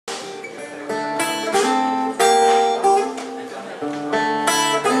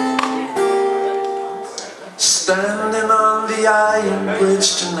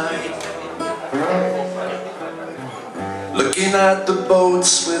bridge tonight, looking at the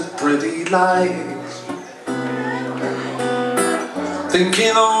boats with pretty lights,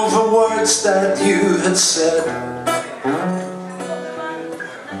 thinking over words that you had said,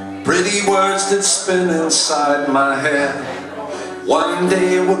 pretty words that spin inside my head. One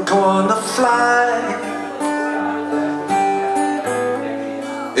day we're gonna fly,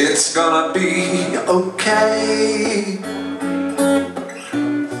 it's gonna be okay.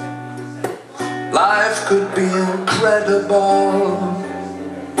 Life could be incredible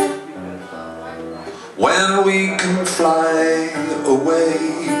when we can fly away.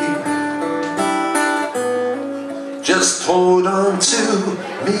 Just hold on to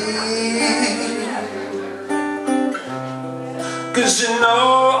me, 'cause you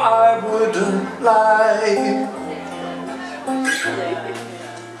know I wouldn't lie.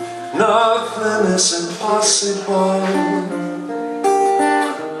 Nothing is impossible.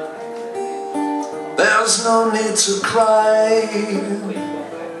 There's no need to cry.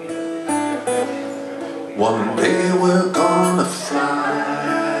 One day we're gonna fly.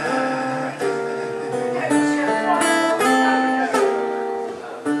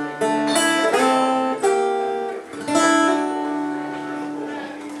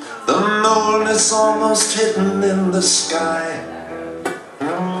 The moon is almost hidden in the sky.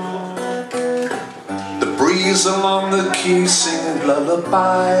 The breeze along the quay sings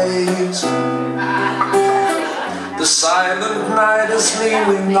lullabies. The silent night is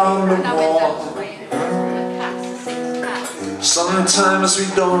leaning on the wall. Sometimes we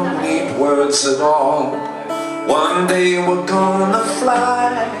don't need words at all. One day we're gonna fly.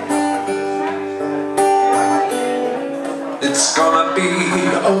 It's gonna be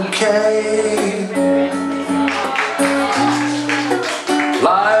okay.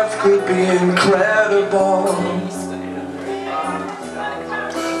 Life could be incredible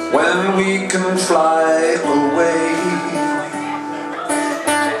when we can fly away.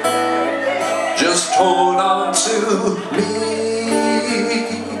 Just hold on to me,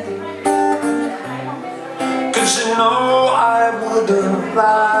 'cause you know I wouldn't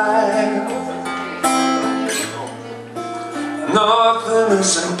lie. Nothing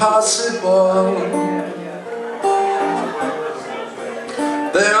is impossible.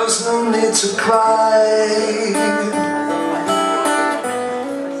 There's no need to cry.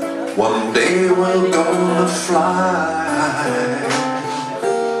 One day we're gonna fly.